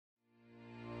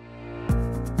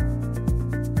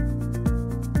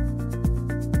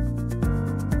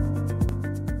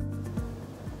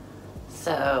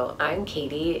So I'm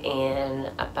Katie, and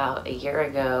about a year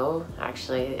ago,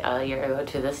 actually a year ago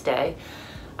to this day,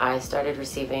 I started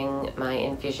receiving my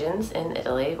infusions in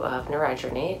Italy of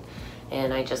Neridronate,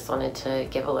 and I just wanted to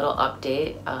give a little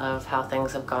update of how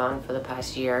things have gone for the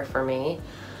past year for me.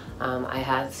 I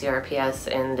had CRPS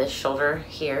in this shoulder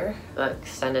here, that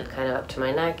extended kind of up to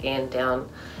my neck and down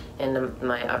into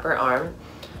my upper arm.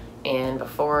 And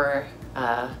before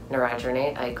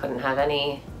Neridronate, I couldn't have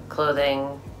any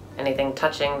clothing, anything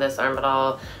touching this arm at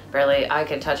all. Barely I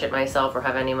could touch it myself or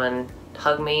have anyone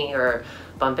hug me or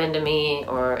bump into me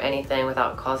or anything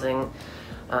without causing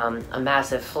a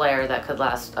massive flare that could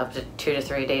last up to 2 to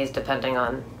 3 days depending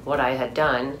on what I had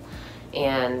done.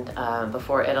 And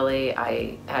before Italy,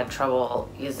 I had trouble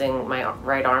using my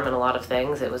right arm in a lot of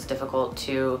things. It was difficult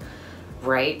to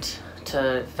write,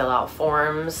 to fill out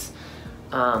forms,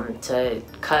 to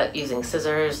cut using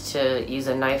scissors, to use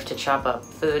a knife to chop up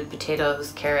food,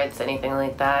 potatoes, carrots, anything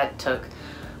like that. Took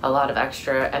a lot of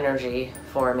extra energy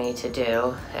for me to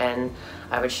do, and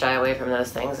I would shy away from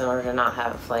those things in order to not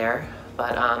have a flare.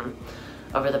 But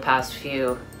over the past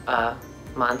few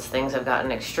months, things have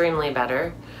gotten extremely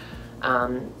better.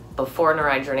 Before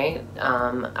Neridronate,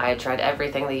 I had tried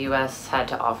everything the US had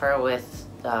to offer with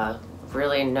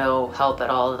really no help at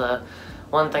all. The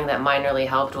one thing that minorly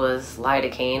helped was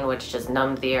lidocaine, which just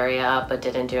numbed the area up but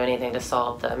didn't do anything to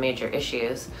solve the major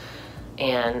issues.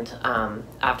 And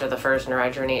after the first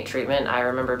Neridronate treatment, I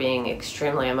remember being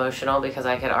extremely emotional because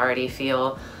I could already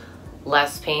feel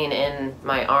less pain in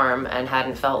my arm and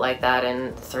hadn't felt like that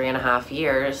in 3.5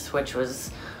 years, which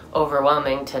was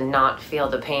overwhelming to not feel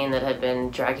the pain that had been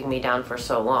dragging me down for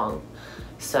so long.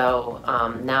 So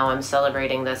now I'm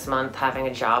celebrating this month having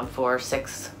a job for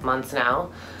 6 months now,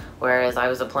 whereas I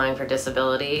was applying for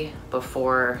disability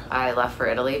before I left for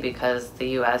Italy because the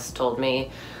US told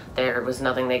me there was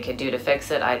nothing they could do to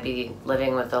fix it. I'd be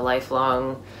living with a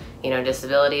lifelong,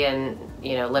 disability and,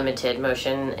 limited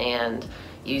motion and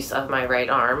use of my right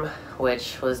arm,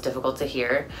 which was difficult to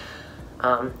hear.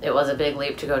 It was a big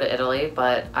leap to go to Italy,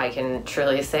 but I can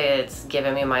truly say it's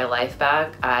given me my life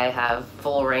back. I have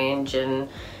full range in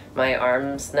my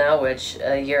arms now, which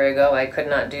a year ago I could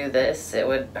not do this. It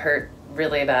would hurt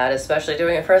really bad, especially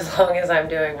doing it for as long as I'm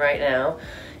doing right now.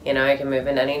 I can move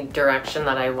in any direction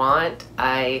that I want.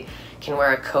 I can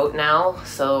wear a coat now,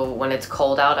 so when it's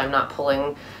cold out, I'm not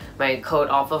pulling my coat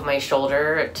off of my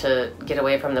shoulder to get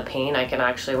away from the pain. I can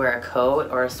actually wear a coat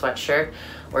or a sweatshirt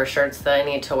or shirts that I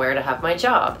need to wear to have my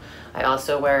job. I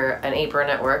also wear an apron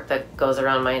at work that goes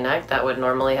around my neck that would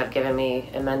normally have given me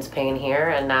immense pain here,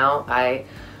 and now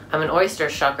I'm an oyster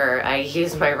shucker. I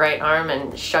use my right arm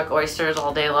and shuck oysters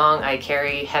all day long. I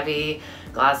carry heavy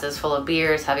glasses full of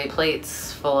beers, heavy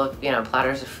plates full of,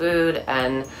 platters of food,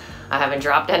 and I haven't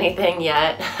dropped anything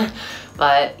yet.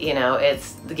 But,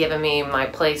 it's given me my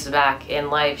place back in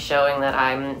life, showing that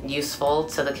I'm useful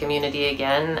to the community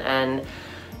again and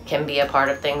can be a part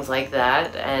of things like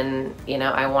that. And,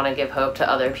 I want to give hope to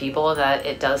other people that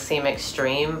it does seem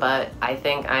extreme, but I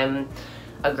think I'm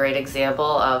a great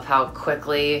example of how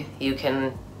quickly you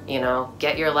can,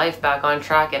 get your life back on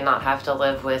track and not have to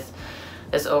live with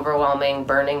this overwhelming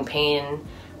burning pain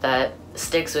that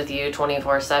sticks with you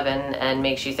 24/7 and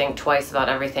makes you think twice about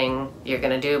everything you're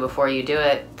gonna do before you do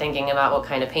it, thinking about what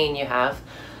kind of pain you have.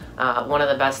 One of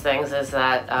the best things is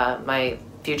that my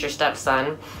future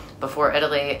stepson, before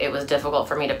Italy, it was difficult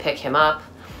for me to pick him up.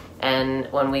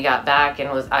 And when we got back and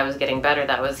I was getting better,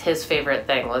 that was his favorite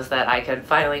thing, was that I could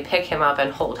finally pick him up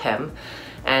and hold him.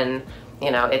 And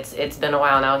it's been a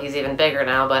while now, he's even bigger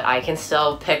now, but I can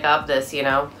still pick up this,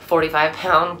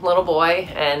 45-pound little boy,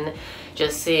 and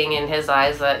just seeing in his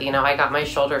eyes that, I got my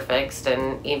shoulder fixed,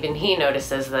 and even he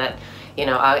notices that,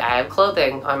 I have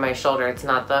clothing on my shoulder. It's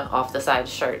not the off the side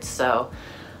shirts. So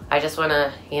I just want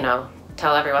to,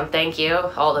 tell everyone thank you,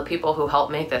 all the people who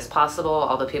helped make this possible,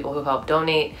 all the people who helped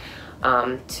donate,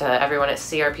 to everyone at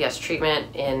CRPS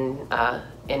Treatment in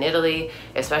Italy,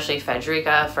 especially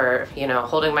Federica for,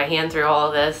 holding my hand through all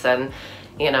of this and,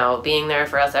 being there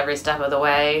for us every step of the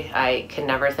way. I can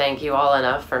never thank you all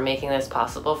enough for making this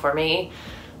possible for me.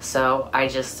 So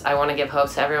I want to give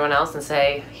hope to everyone else and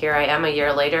say, here I am a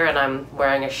year later and I'm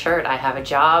wearing a shirt. I have a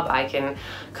job. I can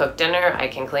cook dinner. I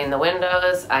can clean the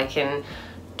windows. I can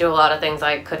do a lot of things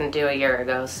I couldn't do a year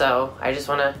ago. So I just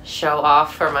want to show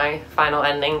off for my final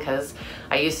ending, because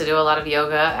I used to do a lot of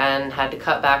yoga and had to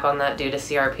cut back on that due to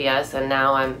CRPS, and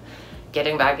now I'm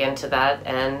getting back into that,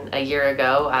 and a year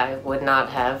ago I would not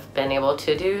have been able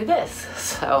to do this.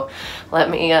 So let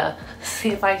me see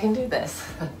if I can do this.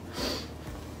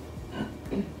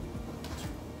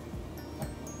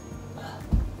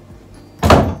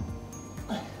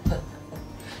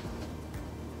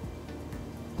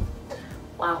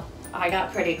 I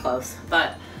got pretty close,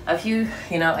 but a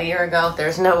year ago,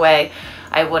 there's no way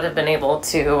I would have been able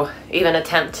to even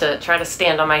attempt to try to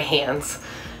stand on my hands.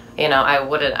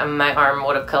 My arm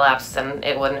would have collapsed and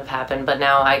it wouldn't have happened, but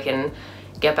now I can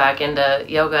get back into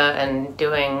yoga and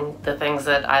doing the things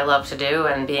that I love to do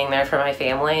and being there for my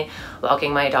family,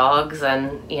 walking my dogs,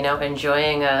 and,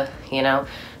 enjoying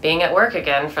being at work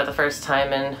again for the first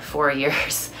time in 4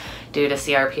 years due to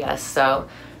CRPS. So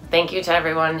thank you to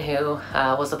everyone who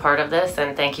was a part of this,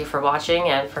 and thank you for watching,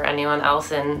 and for anyone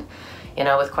else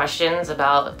with questions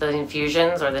about the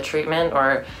infusions or the treatment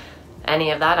or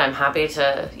any of that. I'm happy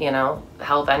to,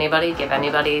 help anybody, give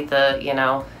anybody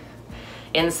the,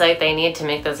 insight they need to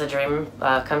make this a dream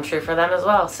come true for them as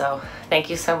well. So thank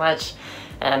you so much,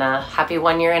 and happy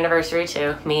 1 year anniversary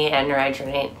to me and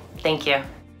Neridronate. Thank you.